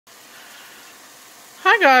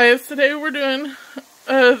Guys, today we're doing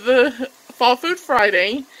the Fall Food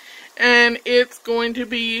Friday, and it's going to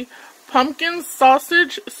be pumpkin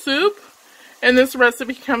sausage soup, and this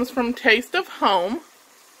recipe comes from Taste of Home.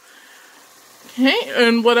 Okay,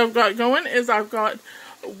 and what I've got going is I've got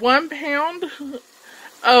 1 pound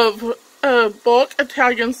of bulk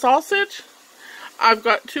Italian sausage. I've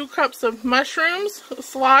got 2 cups of mushrooms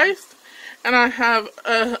sliced, and I have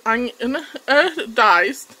onion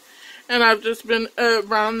diced. And I've just been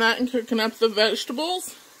around that and cooking up the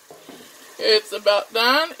vegetables. It's about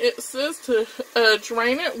done. It says to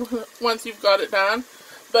drain it once you've got it done.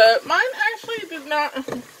 But mine actually did not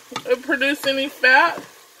produce any fat.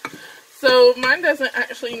 So mine doesn't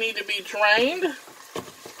actually need to be drained.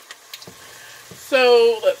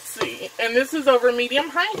 So let's see. And this is over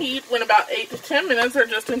medium-high heat when about 8 to 10 minutes, or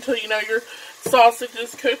just until you know your sausage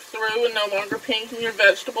is cooked through and no longer pink and your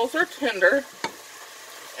vegetables are tender.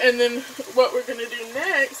 And then what we're going to do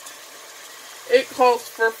next, it calls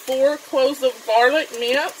for 4 cloves of garlic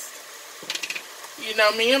minced. You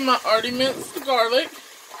know me and my already minced garlic.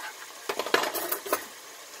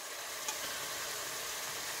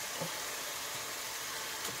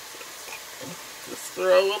 Just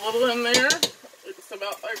throw a little in there. It's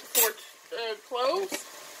about like 4 cloves.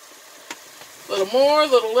 A little more, a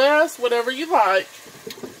little less, whatever you like.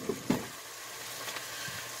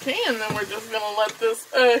 Okay, and then we're just going to let this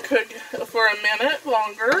cook for a minute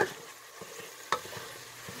longer.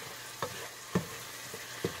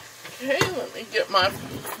 Okay, let me get my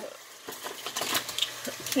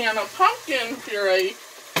can of pumpkin puree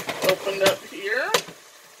opened up here.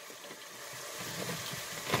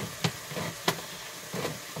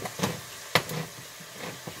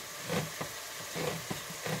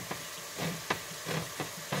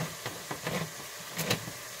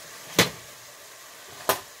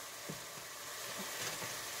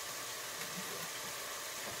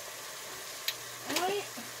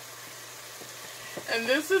 And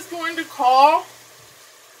this is going to call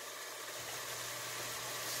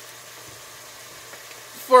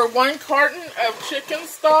for 1 carton of chicken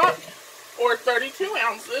stock, or 32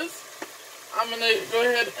 ounces. I'm going to go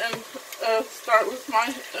ahead and start with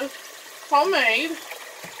my homemade.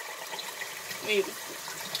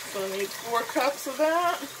 So I need 4 cups of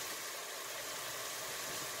that.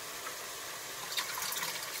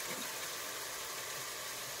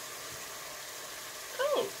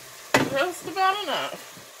 Just about enough.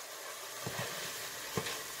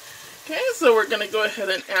 Okay, so we're going to go ahead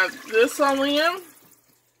and add this on in.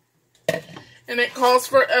 And it calls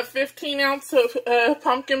for a 15 ounce of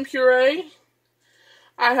pumpkin puree.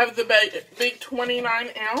 I have the big 29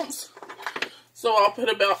 ounce. So I'll put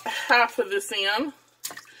about half of this in.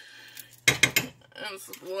 And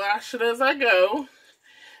splash it as I go.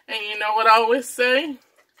 And you know what I always say?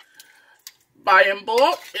 Buy in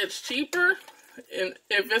bulk, it's cheaper. And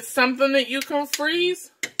if it's something that you can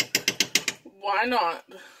freeze, why not?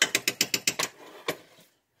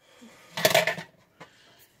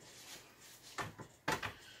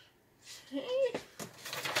 Okay.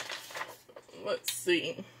 Let's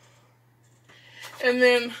see. And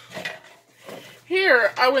then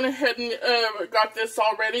here, I went ahead and got this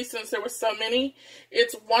already since there were so many.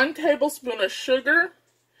 It's 1 tablespoon of sugar,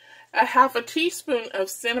 a half a teaspoon of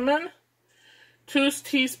cinnamon, 2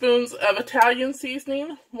 teaspoons of Italian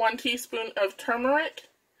seasoning, 1 teaspoon of turmeric,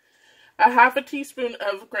 a half a teaspoon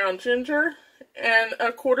of ground ginger, and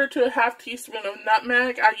 1/4 to a half teaspoon of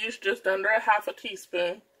nutmeg. I used just under a half a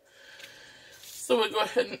teaspoon. So we'll go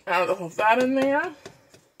ahead and add all of that in there.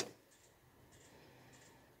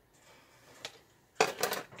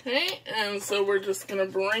 Okay, and so we're just going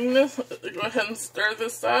to bring this, go ahead and stir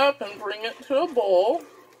this up and bring it to a boil.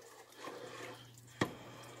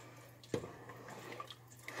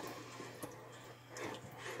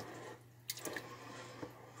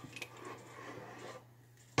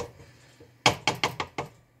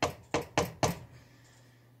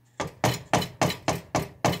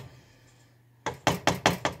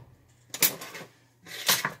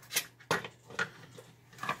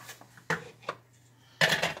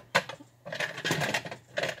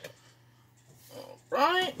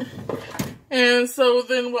 Right, and so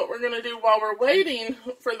then what we're going to do while we're waiting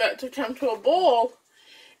for that to come to a boil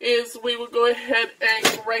is we will go ahead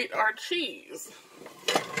and grate our cheese.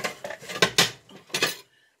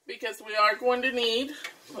 Because we are going to need,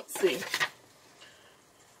 let's see,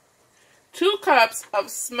 2 cups of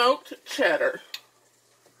smoked cheddar.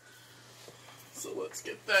 So let's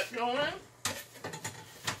get that going.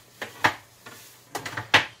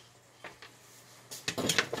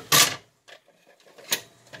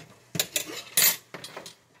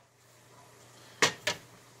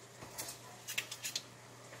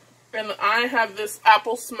 And I have this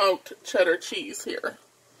apple smoked cheddar cheese here.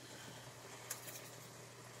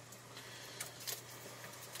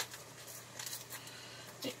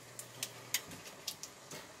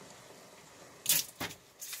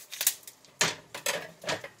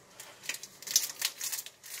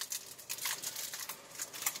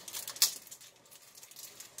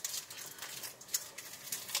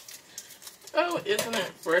 Oh, isn't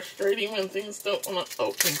it frustrating when things don't want to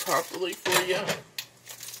open properly for you?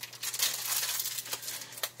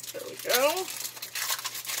 There we go.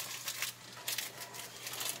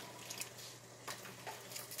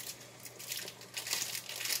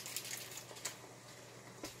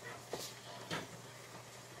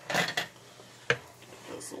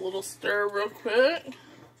 Just a little stir real quick.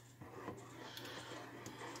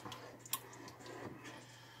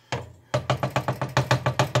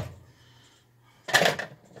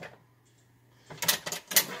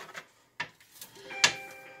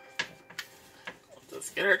 Let's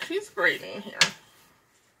get our cheese grating here.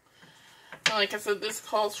 And like I said, this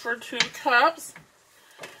calls for 2 cups.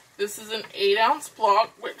 This is an 8-ounce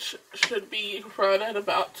block, which should be right at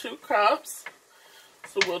about 2 cups.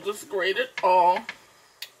 So we'll just grate it all.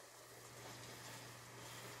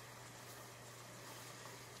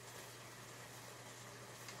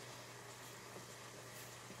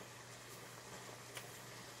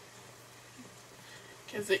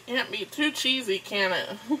 Because it can't be too cheesy, can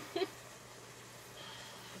it?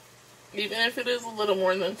 Even if it is a little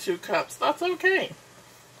more than 2 cups, that's okay.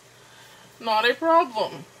 Not a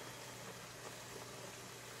problem.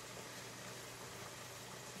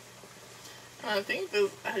 I think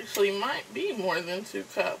this actually might be more than 2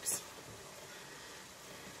 cups.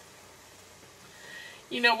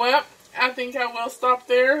 You know what? I think I will stop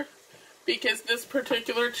there because this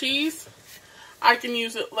particular cheese, I can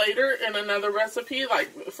use it later in another recipe, like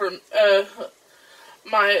for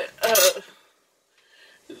my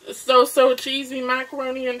so cheesy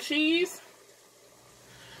macaroni and cheese.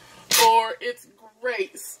 Or it's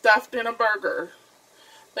great stuffed in a burger.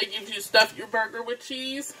 Like if you stuff your burger with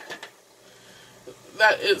cheese,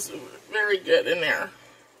 that is very good in there.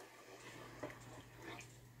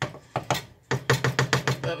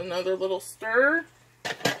 Got another little stir.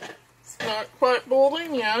 It's not quite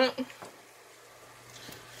boiling yet.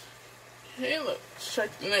 Okay, let's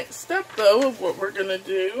check the next step though of what we're gonna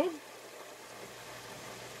do.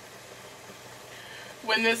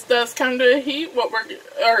 When this does come to a heat,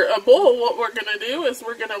 or a boil, what we're going to do is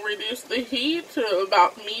we're going to reduce the heat to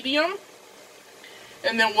about medium.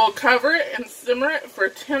 And then we'll cover it and simmer it for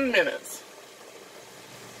 10 minutes.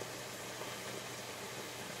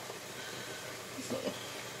 So,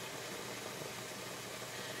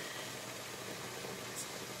 it's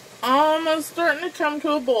almost starting to come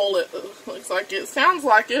to a boil. It looks like it, sounds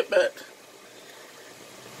like it, but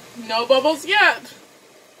no bubbles yet.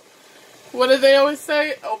 What do they always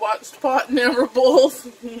say? A watched pot never boils.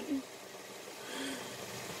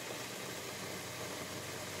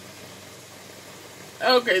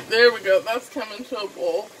 Okay, there we go. That's coming to a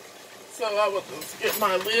boil. So I will just get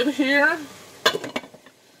my lid here.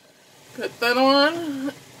 Put that on.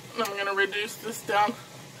 And I'm going to reduce this down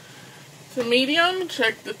to medium.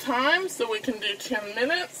 Check the time so we can do 10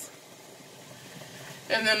 minutes.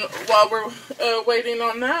 And then while we're waiting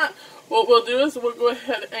on that, what we'll do is we'll go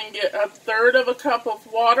ahead and get 1/3 cup of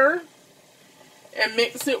water and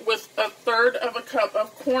mix it with 1/3 cup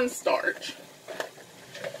of cornstarch.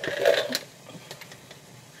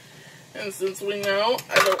 And since we know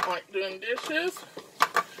I don't like doing dishes,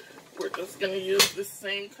 we're just going to use the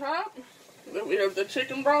same cup that we have the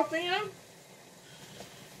chicken broth in.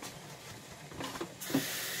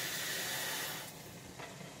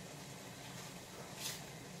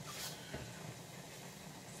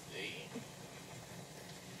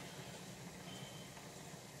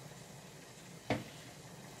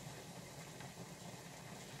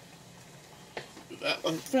 That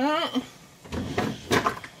like that.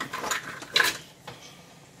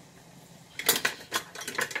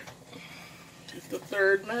 Get the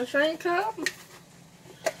 1/3 measuring cup.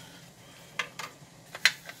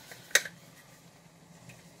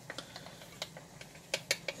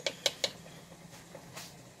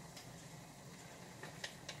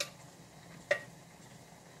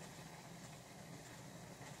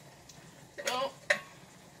 Well,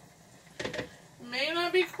 may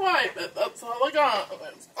not be quite, but that's all I got.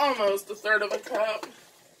 That's almost 1/3 cup.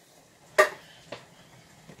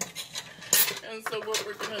 And so what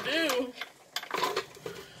we're going to do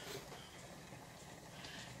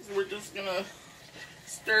is we're just going to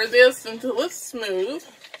stir this until it's smooth.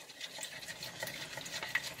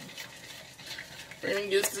 We're going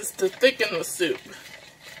to use this to thicken the soup.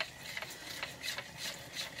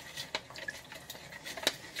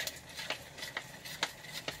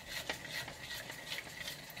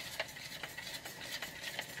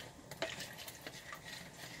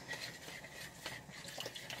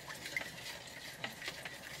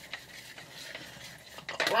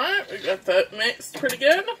 I got that mixed pretty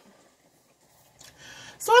good.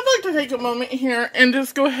 So I'd like to take a moment here and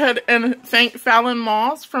just go ahead and thank Fallon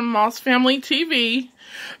Moss from Moss Family TV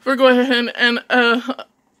for going ahead and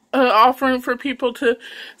offering for people to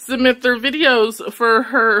submit their videos for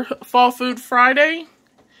her Fall Food Friday,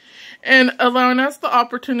 and allowing us the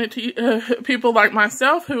opportunity, people like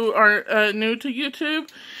myself who are new to YouTube,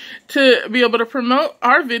 to be able to promote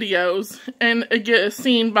our videos and get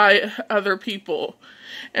seen by other people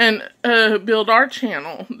and build our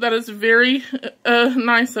channel. That is very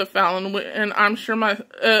nice of Fallon, and I'm sure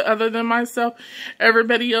other than myself,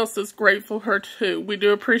 everybody else is grateful for her too. We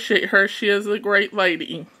do appreciate her. She is a great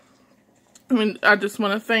lady. I mean, I just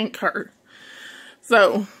want to thank her.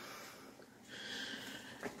 So,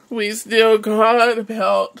 we still got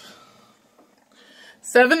about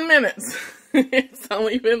 7 minutes. It's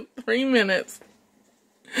only been 3 minutes.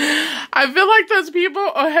 I feel like those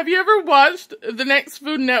people, have you ever watched the Next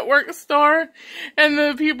Food Network star? And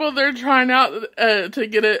the people they're trying out to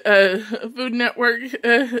get a Food Network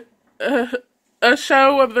a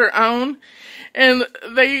show of their own. And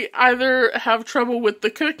they either have trouble with the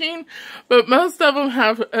cooking, but most of them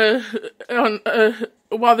have,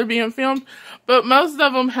 while they're being filmed, but most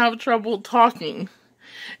of them have trouble talking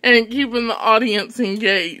and keeping the audience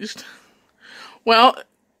engaged. Well,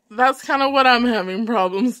 that's kind of what I'm having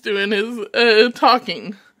problems doing, is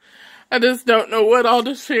talking. I just don't know what all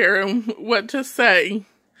to share and what to say.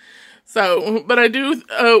 So, but I do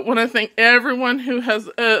want to thank everyone who has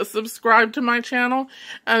subscribed to my channel,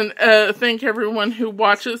 and thank everyone who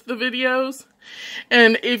watches the videos.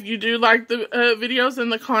 And if you do like the videos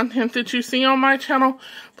and the content that you see on my channel,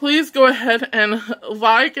 please go ahead and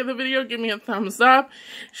like the video, give me a thumbs up,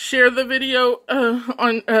 share the video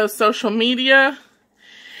on social media.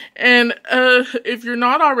 And if you're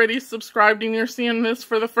not already subscribed and you're seeing this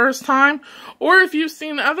for the first time, or if you've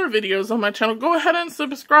seen other videos on my channel, go ahead and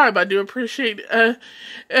subscribe. I do appreciate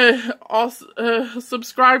all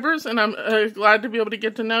subscribers, and I'm glad to be able to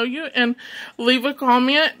get to know you. And leave a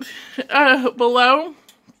comment below.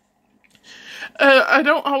 I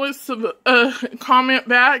don't always comment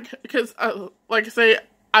back because, like I say,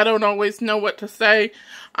 I don't always know what to say.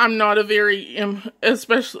 I'm not a very,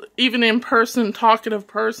 especially even in person, talkative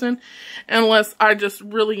person. Unless I just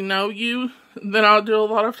really know you, then I'll do a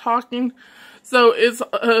lot of talking. So it's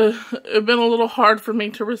been a little hard for me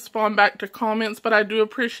to respond back to comments, but I do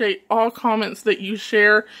appreciate all comments that you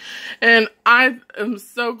share. And I am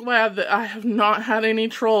so glad that I have not had any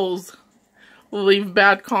trolls leave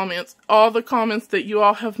bad comments. All the comments that you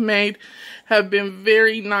all have made have been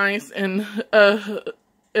very nice, and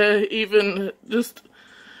even just,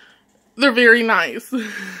 they're very nice.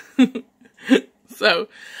 So,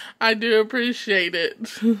 I do appreciate it.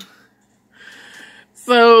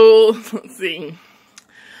 So, let's see.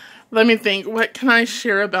 Let me think. What can I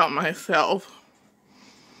share about myself?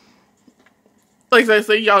 Like I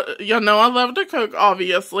say, y'all know I love to cook,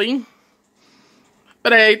 obviously.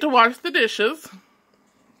 But I hate to wash the dishes.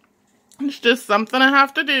 It's just something I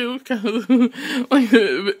have to do, because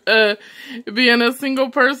being a single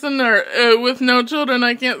person or with no children,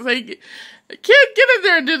 I can't say, kid, get in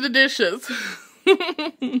there and do the dishes.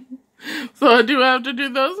 So I do have to do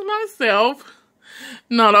those myself.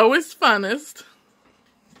 Not always funnest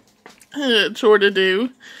chore to do.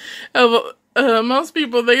 Most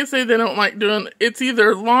people, they say they don't like doing, it's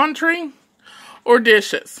either laundry or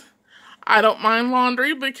dishes. I don't mind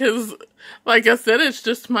laundry because, like I said, it's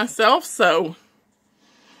just myself, so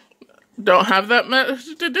don't have that much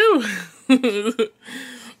to do.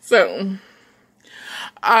 So,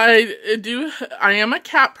 I am a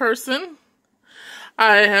cat person.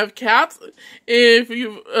 I have cats. If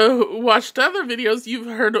you've watched other videos, you've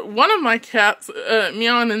heard one of my cats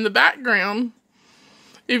meowing in the background.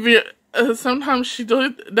 If you sometimes she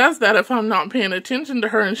does that if I'm not paying attention to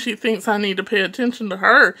her, and she thinks I need to pay attention to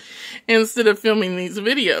her instead of filming these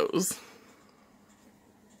videos.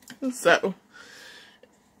 So,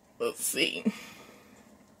 let's see.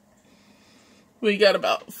 We got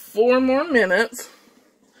about 4 more minutes.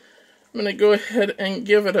 I'm going to go ahead and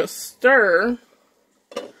give it a stir.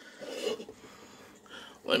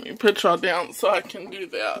 Let me put y'all down so I can do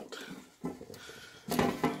that.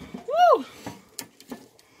 Woo!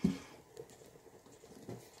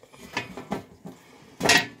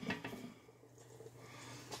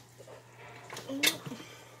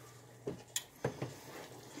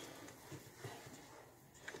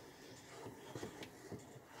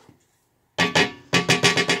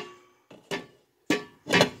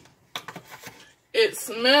 It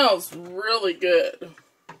smells really good.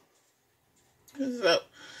 So,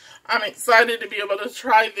 I'm excited to be able to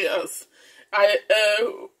try this.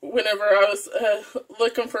 whenever I was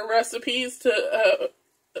looking for recipes to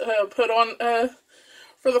put on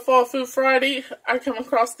for the Fall Food Friday, I come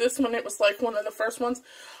across this one. It was like one of the first ones. I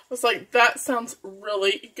was like, that sounds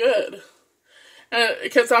really good.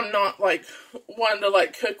 Because I'm not like one to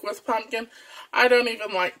like cook with pumpkin. I don't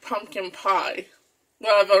even like pumpkin pie.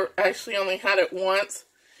 Well, I've actually only had it once.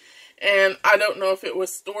 And I don't know if it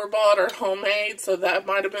was store-bought or homemade, so that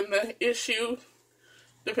might have been the issue,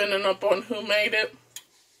 depending upon who made it.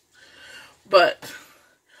 But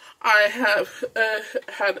I have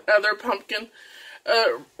had other pumpkin,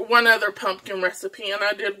 one other pumpkin recipe, and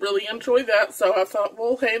I did really enjoy that, so I thought,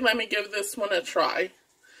 well, hey, let me give this one a try.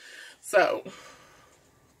 So,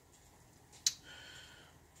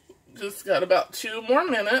 just got about 2 more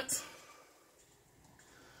minutes.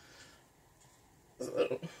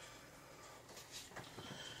 So,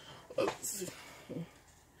 let's see.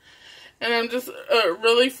 And I'm just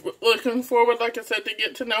really looking forward, like I said, to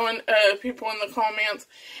get to knowing people in the comments.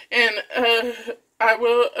 And I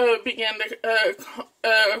will begin to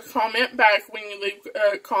comment back when you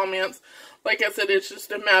leave comments. Like I said, it's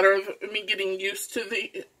just a matter of me getting used to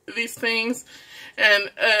these things.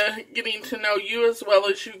 And getting to know you as well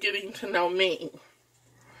as you getting to know me.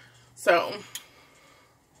 So,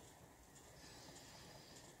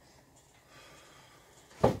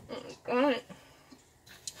 alright.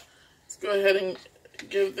 Go ahead and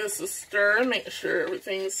give this a stir. Make sure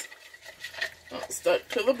everything's not stuck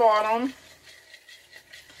to the bottom.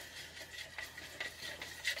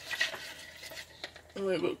 And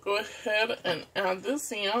we will go ahead and add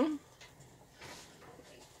this in.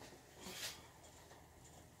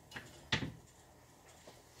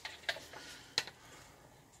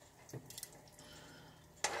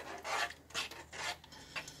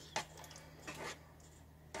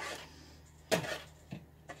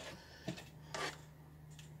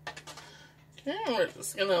 Okay, we're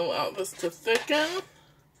just going to allow this to thicken.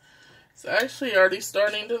 It's actually already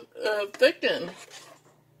starting to thicken.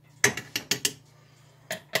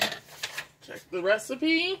 Check the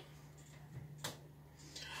recipe.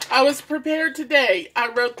 I was prepared today. I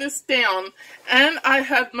wrote this down, and I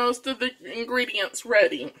had most of the ingredients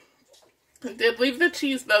ready. I did leave the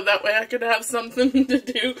cheese, though, that way I could have something to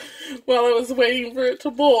do while I was waiting for it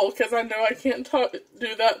to boil, because I know I can't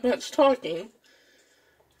do that much talking.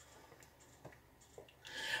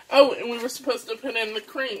 Oh, and we were supposed to put in the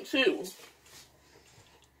cream, too.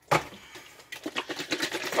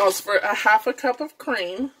 Calls for a half a cup of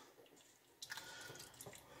cream.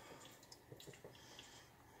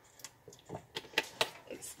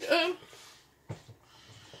 Let's go.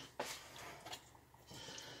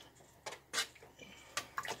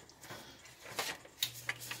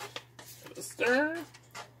 Give it a stir.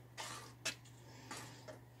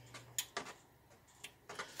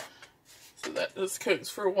 That just cooks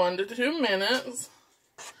for 1 to 2 minutes.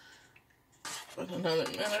 Put another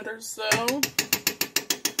minute or so. I'm gonna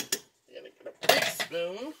get a big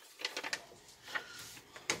spoon.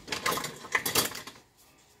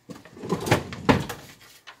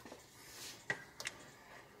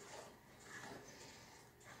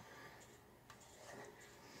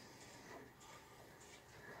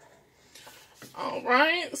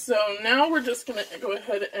 Alright, so now we're just gonna go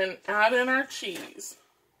ahead and add in our cheese.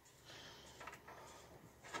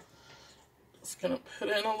 Just gonna put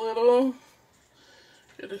in a little,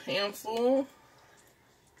 get a handful,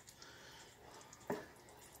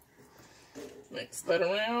 mix that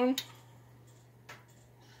around,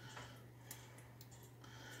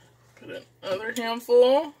 put in another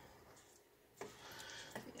handful,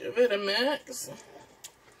 give it a mix.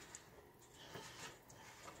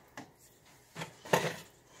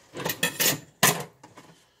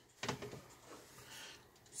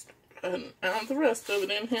 And add the rest of it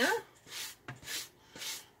in here.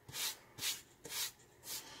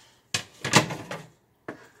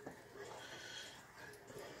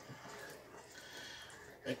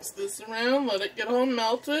 Mix this around, let it get all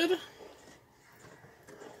melted.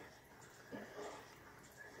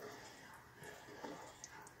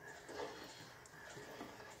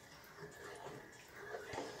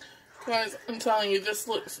 Guys, I'm telling you, this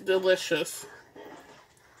looks delicious.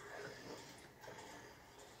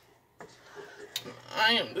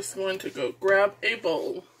 I am just going to go grab a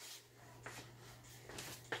bowl.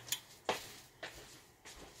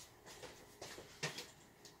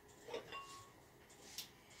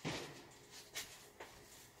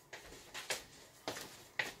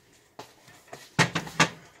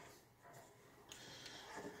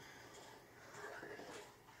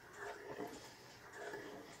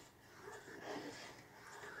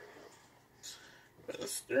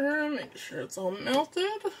 Stir, make sure it's all melted.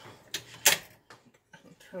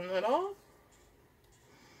 turn that off.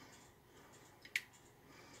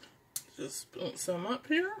 Just put some up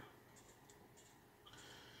here.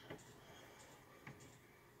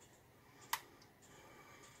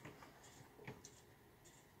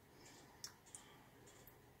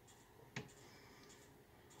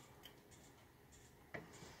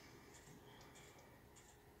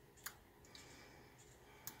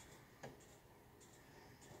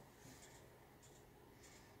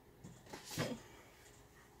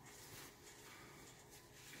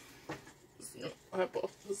 Wipe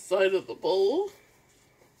off the side of the bowl.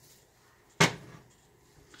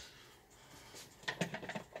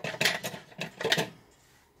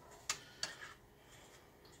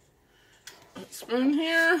 Spoon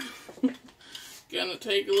here. Gonna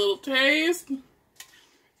take a little taste,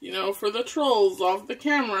 you know, for the trolls off the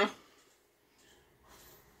camera.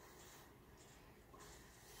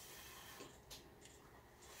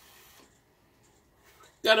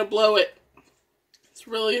 Gotta blow it. It's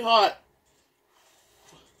really hot.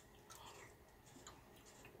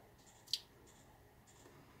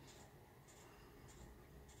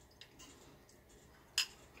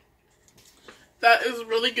 That is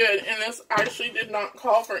really good, and this actually did not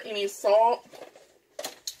call for any salt,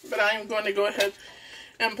 but I am going to go ahead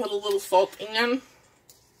and put a little salt in.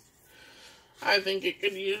 I think it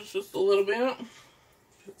could use just a little bit.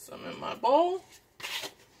 Put some in my bowl.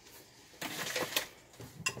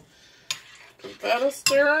 Give that a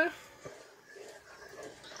stir.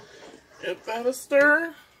 Give that a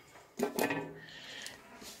stir.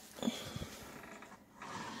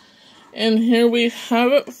 And here we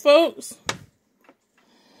have it, folks.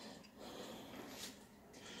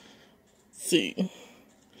 See,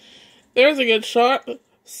 there's a good shot.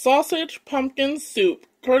 Sausage pumpkin soup,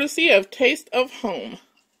 courtesy of Taste of Home.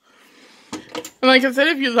 And like I said,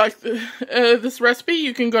 if you like this recipe,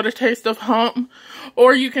 you can go to Taste of Home,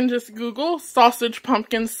 or you can just Google sausage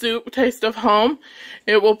pumpkin soup Taste of Home.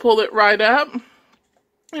 It will pull it right up.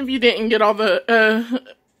 If you didn't get all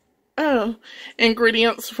the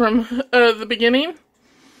ingredients from the beginning.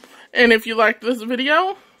 And if you like this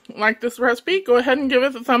video, like this recipe, go ahead and give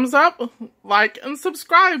it a thumbs up, like, and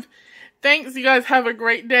subscribe. Thanks, you guys have a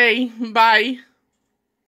great day. Bye.